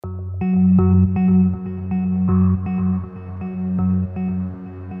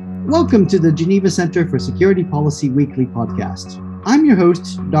Welcome to the Geneva Center for Security Policy Weekly podcast. I'm your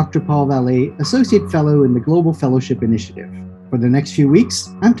host, Dr. Paul Vallée, Associate Fellow in the Global Fellowship Initiative. For the next few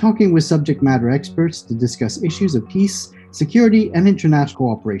weeks, I'm talking with subject matter experts to discuss issues of peace, security, and international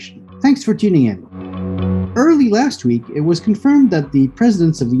cooperation. Thanks for tuning in. Early last week, it was confirmed that the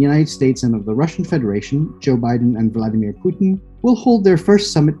presidents of the United States and of the Russian Federation, Joe Biden and Vladimir Putin, will hold their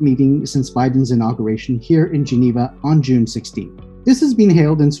first summit meeting since Biden's inauguration here in Geneva on June 16. This has been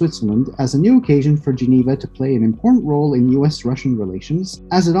hailed in Switzerland as a new occasion for Geneva to play an important role in US-Russian relations,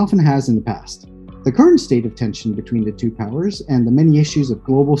 as it often has in the past. The current state of tension between the two powers and the many issues of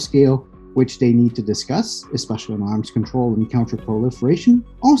global scale which they need to discuss, especially on arms control and counterproliferation,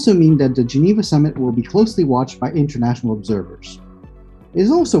 also mean that the Geneva summit will be closely watched by international observers. It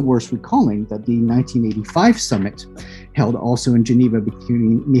is also worth recalling that the 1985 summit, held also in Geneva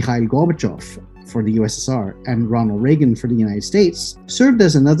between Mikhail Gorbachev for the USSR and Ronald Reagan for the United States, served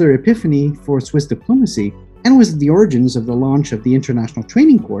as another epiphany for Swiss diplomacy and was the origins of the launch of the international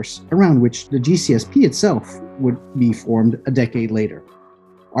training course around which the GCSP itself would be formed a decade later.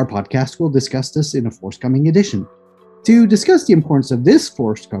 Our podcast will discuss this in a forthcoming edition. To discuss the importance of this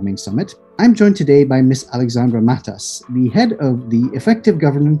forthcoming summit, I'm joined today by Ms. Alexandra Matas, the head of the Effective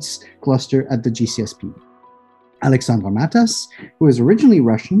Governance Cluster at the GCSP. Alexandra Matas, who is originally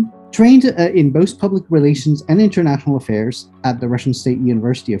Russian, trained in both public relations and international affairs at the Russian State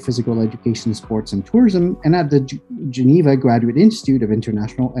University of Physical Education, Sports and Tourism and at the Geneva Graduate Institute of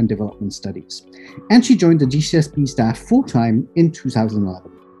International and Development Studies. And she joined the GCSP staff full-time in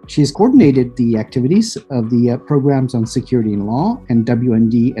 2011. She has coordinated the activities of the programs on security and law and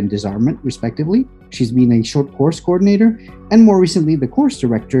WND and disarmament, respectively. She's been a short course coordinator and more recently the course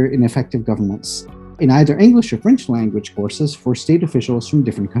director in effective governance in either English or French language courses for state officials from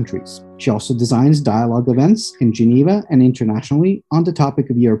different countries. She also designs dialogue events in Geneva and internationally on the topic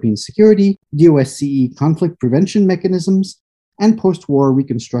of European security, DOSCE conflict prevention mechanisms, and post-war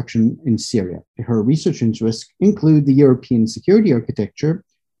reconstruction in Syria. Her research interests include the European security architecture,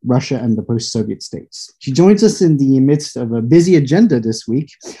 Russia and the post-Soviet states. She joins us in the midst of a busy agenda this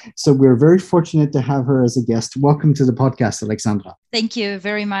week, so we're very fortunate to have her as a guest. Welcome to the podcast, Alexandra. Thank you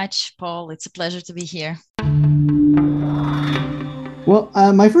very much, Paul. It's a pleasure to be here. Well,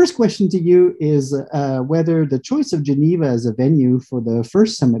 my first question to you is whether the choice of Geneva as a venue for the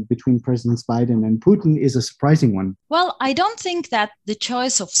first summit between Presidents Biden and Putin is a surprising one. Well, I don't think that the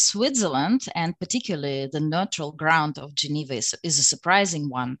choice of Switzerland, and particularly the neutral ground of Geneva, is a surprising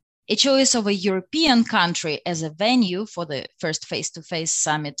one. A choice of a European country as a venue for the first face-to-face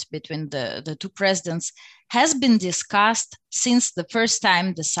summit between the two presidents has been discussed since the first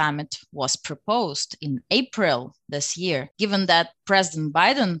time the summit was proposed in April this year, given that President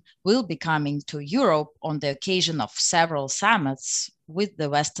Biden will be coming to Europe on the occasion of several summits with the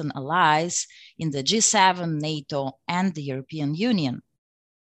Western allies in the G7, NATO, and the European Union.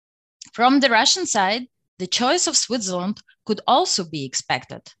 From the Russian side, the choice of Switzerland could also be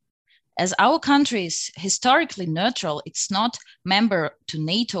expected. As our country is historically neutral, it's not member to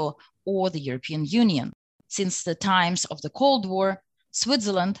NATO or the European Union. Since the times of the Cold War,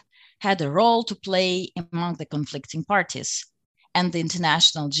 Switzerland had a role to play among the conflicting parties. And the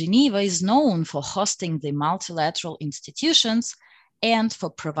International Geneva is known for hosting the multilateral institutions and for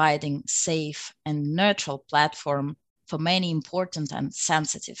providing safe and neutral platform for many important and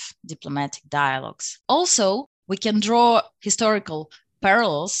sensitive diplomatic dialogues. Also, we can draw historical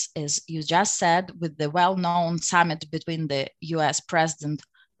parallels, as you just said, with the well-known summit between the US President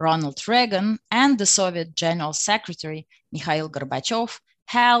Ronald Reagan and the Soviet General Secretary Mikhail Gorbachev,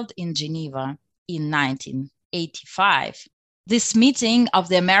 held in Geneva in 1985. This meeting of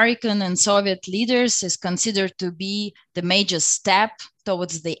the American and Soviet leaders is considered to be the major step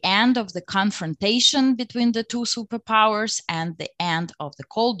towards the end of the confrontation between the two superpowers and the end of the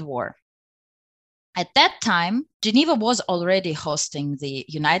Cold War. At that time, Geneva was already hosting the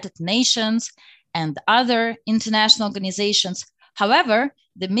United Nations and other international organizations. However,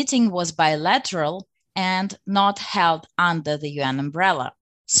 the meeting was bilateral and not held under the UN umbrella.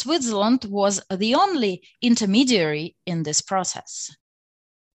 Switzerland was the only intermediary in this process.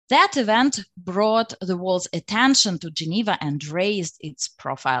 That event brought the world's attention to Geneva and raised its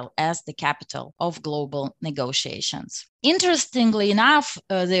profile as the capital of global negotiations. Interestingly enough,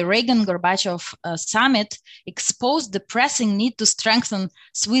 the Reagan-Gorbachev summit exposed the pressing need to strengthen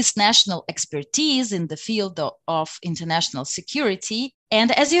Swiss national expertise in the field of international security.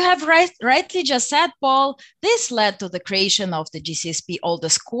 And as you have rightly just said, Paul, this led to the creation of the GCSP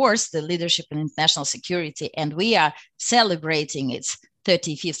oldest course, the Leadership in International Security, and we are celebrating its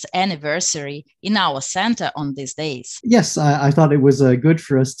 35th anniversary in our center on these days. Yes, I thought it was good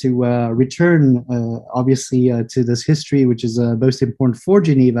for us to return, obviously, to this history, which is most important for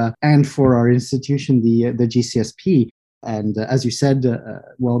Geneva and for our institution, the GCSP. And as you said,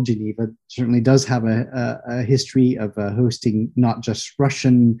 Geneva certainly does have a history of hosting not just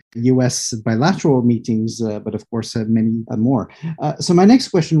Russian-US bilateral meetings, but of course many more. So my next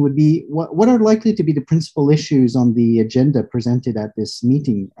question would be, what are likely to be the principal issues on the agenda presented at this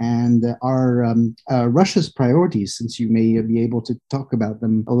meeting? And are Russia's priorities, since you may be able to talk about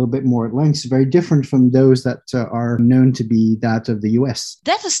them a little bit more at length, very different from those that are known to be that of the US?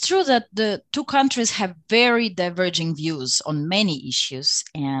 That is true that the two countries have very diverging views on many issues,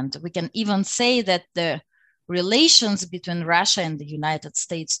 and we can even say that the relations between Russia and the United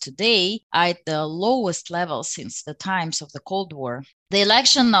States today are at the lowest level since the times of the Cold War. The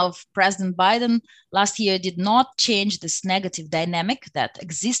election of President Biden last year did not change this negative dynamic that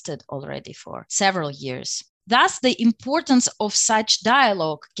existed already for several years. Thus, the importance of such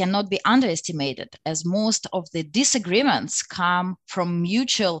dialogue cannot be underestimated, as most of the disagreements come from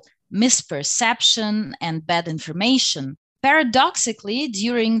mutual misperception and bad information. Paradoxically,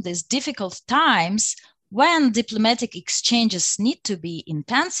 during these difficult times, when diplomatic exchanges need to be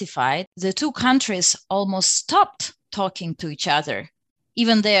intensified, the two countries almost stopped talking to each other.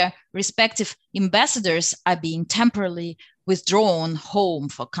 Even their respective ambassadors are being temporarily withdrawn home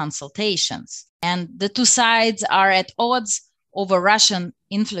for consultations. And the two sides are at odds over Russian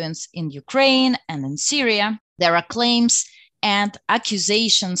influence in Ukraine and in Syria. There are claims and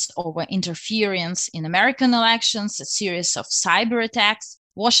accusations over interference in American elections, a series of cyber attacks.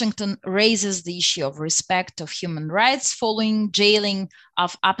 Washington raises the issue of respect of human rights following jailing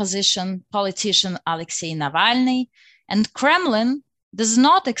of opposition politician Alexei Navalny, and Kremlin does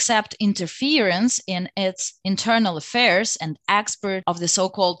not accept interference in its internal affairs and export of the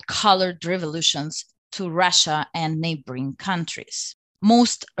so-called colored revolutions to Russia and neighboring countries.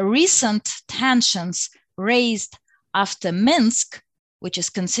 Most recent tensions raised after Minsk, which is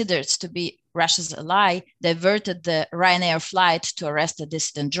considered to be Russia's ally, diverted the Ryanair flight to arrest a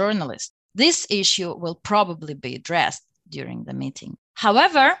dissident journalist. This issue will probably be addressed during the meeting.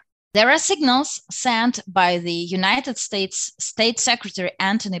 However, there are signals sent by the United States State Secretary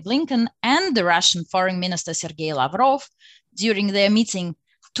Antony Blinken and the Russian Foreign Minister Sergei Lavrov during their meeting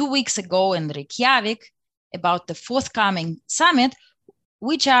 2 weeks ago in Reykjavik about the forthcoming summit,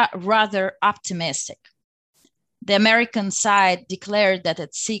 which are rather optimistic. The American side declared that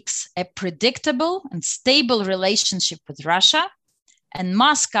it seeks a predictable and stable relationship with Russia, and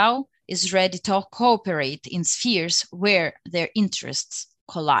Moscow is ready to cooperate in spheres where their interests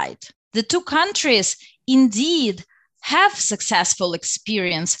collide. The two countries indeed have successful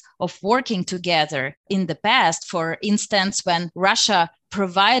experience of working together in the past, for instance, when Russia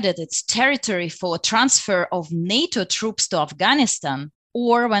provided its territory for transfer of NATO troops to Afghanistan,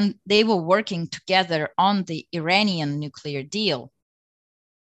 or when they were working together on the Iranian nuclear deal.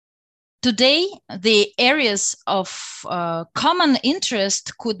 Today, the areas of common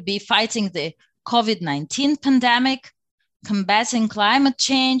interest could be fighting the COVID-19 pandemic, combating climate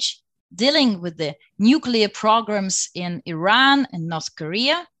change, dealing with the nuclear programs in Iran and North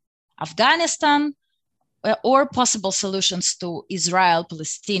Korea, Afghanistan, or possible solutions to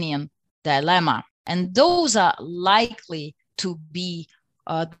Israel-Palestinian dilemma. And those are likely to be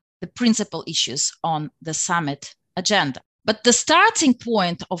the principal issues on the summit agenda. But the starting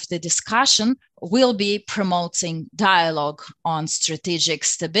point of the discussion will be promoting dialogue on strategic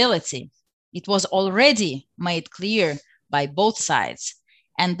stability. It was already made clear by both sides,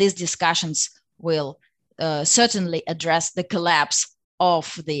 and these discussions will certainly address the collapse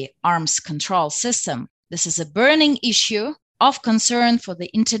of the arms control system. This is a burning issue of concern for the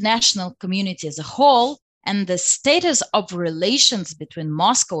international community as a whole, and the status of relations between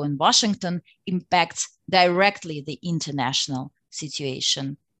Moscow and Washington impacts directly the international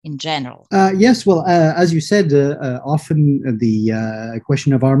situation in general. Yes, well, as you said, often the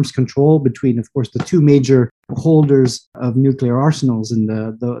question of arms control between, of course, the two major holders of nuclear arsenals in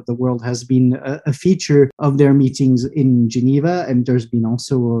the world has been a feature of their meetings in Geneva. And there's been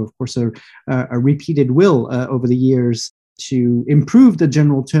also, of course, a repeated will over the years to improve the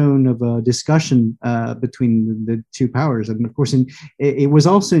general tone of discussion between the two powers. And of course, it was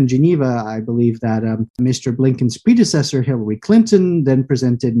also in Geneva, I believe, that Mr. Blinken's predecessor, Hillary Clinton, then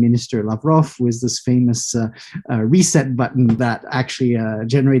presented Minister Lavrov with this famous reset button that actually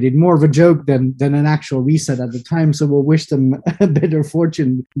generated more of a joke than an actual reset at the time. So we'll wish them a better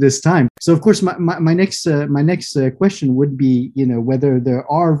fortune this time. So of course, my next question would be, whether there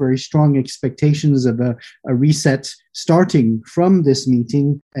are very strong expectations of a reset starting from this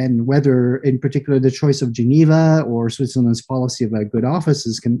meeting, and whether, in particular, the choice of Geneva or Switzerland's policy of good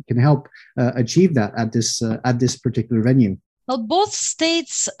offices can help achieve that at this particular venue. Well, both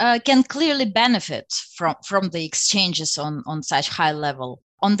states can clearly benefit from the exchanges on such high level.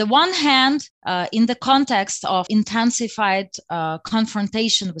 On the one hand, in the context of intensified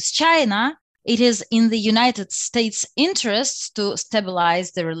confrontation with China, it is in the United States' interests to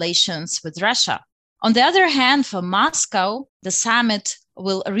stabilize the relations with Russia. On the other hand, for Moscow, the summit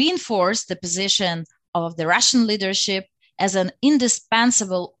will reinforce the position of the Russian leadership as an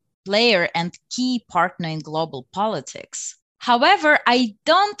indispensable player and key partner in global politics. However, I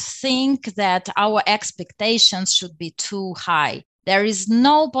don't think that our expectations should be too high. There is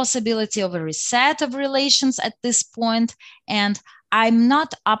no possibility of a reset of relations at this point, and I'm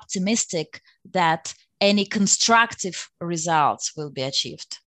not optimistic that any constructive results will be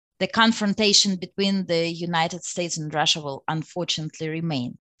achieved. The confrontation between the United States and Russia will unfortunately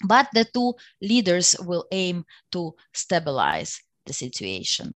remain, but the two leaders will aim to stabilize the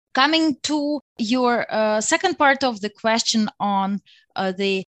situation. Coming to your second part of the question on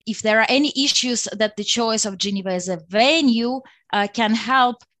if there are any issues that the choice of Geneva as a venue can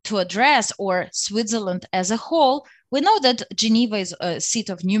help to address, or Switzerland as a whole, we know that Geneva is a seat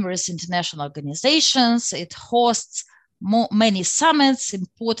of numerous international organizations. It hosts many summits,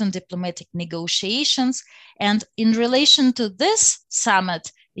 important diplomatic negotiations. And in relation to this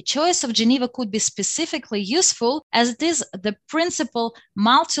summit, the choice of Geneva could be specifically useful as it is the principal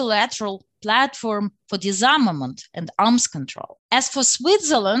multilateral platform for disarmament and arms control. As for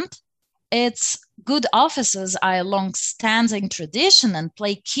Switzerland, its good offices are a long-standing tradition and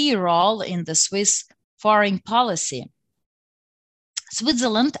play a key role in the Swiss foreign policy.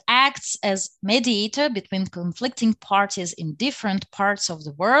 Switzerland acts as mediator between conflicting parties in different parts of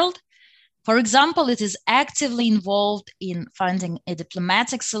the world. For example, it is actively involved in finding a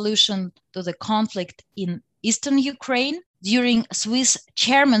diplomatic solution to the conflict in eastern Ukraine. During Swiss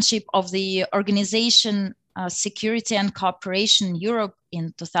chairmanship of the Organization Security and Cooperation in Europe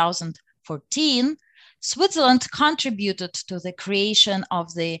in 2014, Switzerland contributed to the creation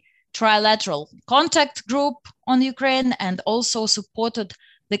of the Trilateral Contact Group on Ukraine and also supported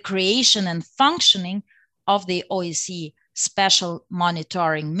the creation and functioning of the OSCE Special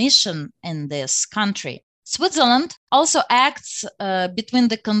Monitoring Mission in this country. Switzerland also acts between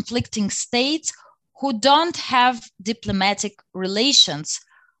the conflicting states who don't have diplomatic relations.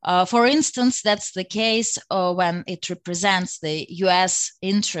 For instance, that's the case when it represents the US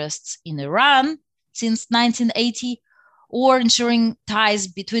interests in Iran since 1980, or ensuring ties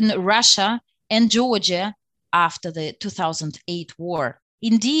between Russia and Georgia after the 2008 war.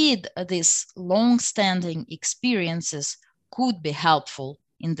 Indeed, these long-standing experiences could be helpful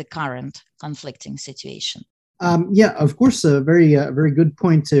in the current conflicting situation. Yeah, of course, a very good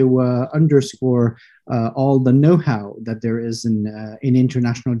point to underscore all the know-how that there is in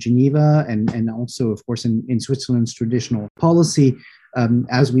international Geneva and also, of course, in Switzerland's traditional policy.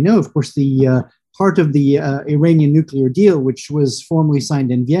 As we know, of course, the part of the Iranian nuclear deal, which was formally signed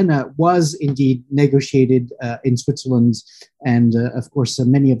in Vienna, was indeed negotiated in Switzerland. And of course,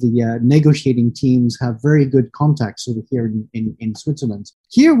 many of the negotiating teams have very good contacts over here in Switzerland.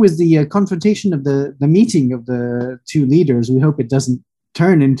 Here, with the confrontation of the meeting of the two leaders, we hope it doesn't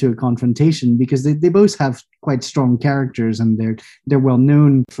turn into a confrontation, because they both have quite strong characters and they're well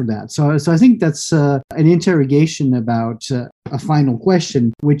known for that. So I think that's an interrogation about a final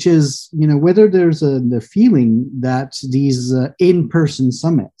question, which is, whether there's the feeling that these in-person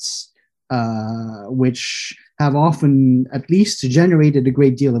summits, which have often at least generated a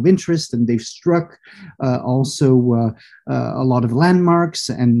great deal of interest, and they've struck also a lot of landmarks.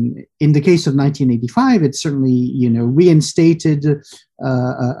 And in the case of 1985, it certainly, reinstated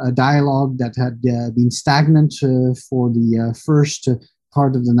a dialogue that had been stagnant for the first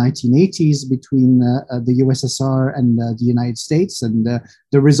part of the 1980s between the USSR and the United States, and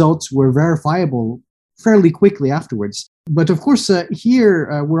the results were verifiable fairly quickly afterwards. But of course,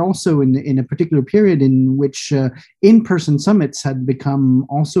 here we're also in a particular period in which in-person summits had become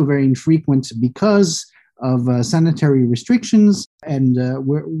also very infrequent because of sanitary restrictions. And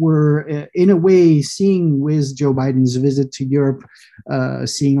we're in a way seeing, with Joe Biden's visit to Europe,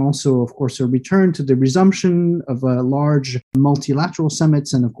 seeing also, of course, a return to the resumption of large multilateral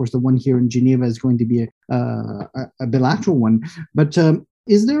summits. And of course, the one here in Geneva is going to be a bilateral one. But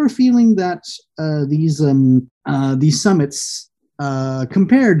is there a feeling that these summits,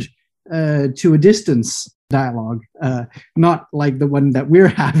 compared to a distance dialogue, not like the one that we're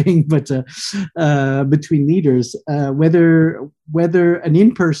having, but between leaders, whether an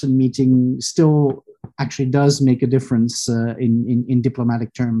in-person meeting still actually does make a difference in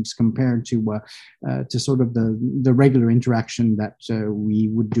diplomatic terms compared to sort of the regular interaction that we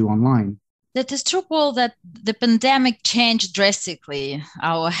would do online. That is true, Paul, that the pandemic changed drastically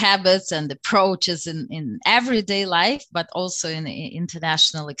our habits and approaches in everyday life, but also in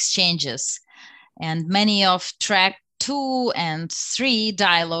international exchanges. And many of track 2 and 3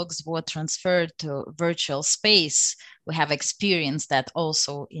 dialogues were transferred to virtual space. We have experienced that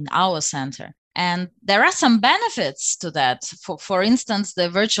also in our center. And there are some benefits to that. For instance, the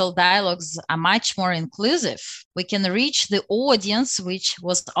virtual dialogues are much more inclusive. We can reach the audience, which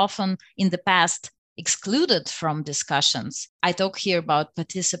was often in the past excluded from discussions. I talk here about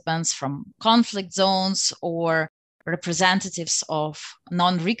participants from conflict zones or representatives of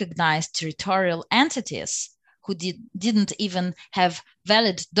non-recognized territorial entities who didn't even have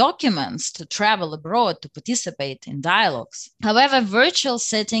valid documents to travel abroad to participate in dialogues. However, virtual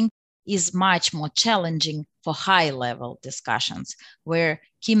setting is much more challenging for high-level discussions, where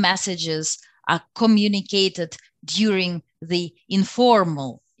key messages are communicated during the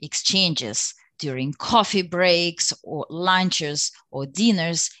informal exchanges, during coffee breaks or lunches or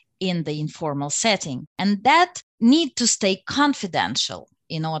dinners in the informal setting. And that need to stay confidential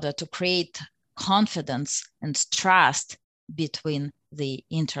in order to create confidence and trust between the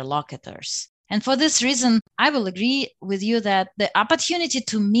interlocutors. And for this reason, I will agree with you that the opportunity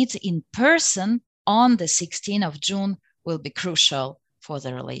to meet in person on the 16th of June will be crucial for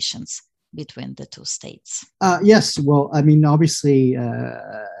the relations between the two states. Yes, well, I mean, obviously,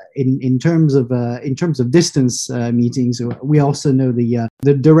 in terms of distance meetings, we also know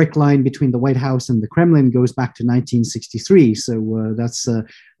the direct line between the White House and the Kremlin goes back to 1963. So that's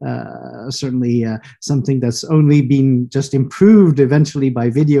certainly something that's only been just improved eventually by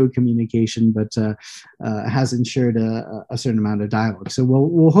video communication, but has ensured a certain amount of dialogue. So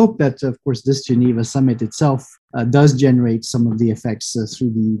we'll hope that, of course, this Geneva summit itself does generate some of the effects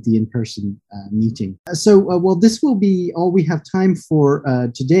through the in-person meeting. So, well, this will be all we have time for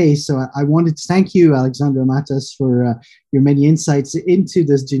today. So I wanted to thank you, Alexandra Matas, for your many insights into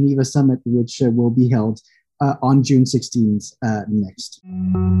this Geneva summit, which will be held on June 16th next.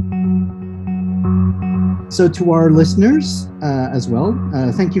 So to our listeners as well,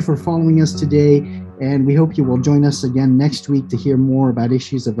 thank you for following us today. And we hope you will join us again next week to hear more about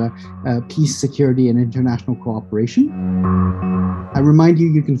issues of peace, security, and international cooperation. I remind you,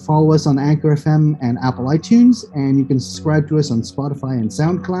 you can follow us on Anchor FM and Apple iTunes, and you can subscribe to us on Spotify and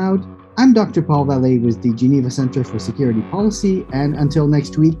SoundCloud. I'm Dr. Paul Vallée with the Geneva Center for Security Policy, and until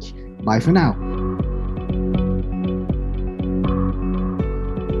next week, bye for now.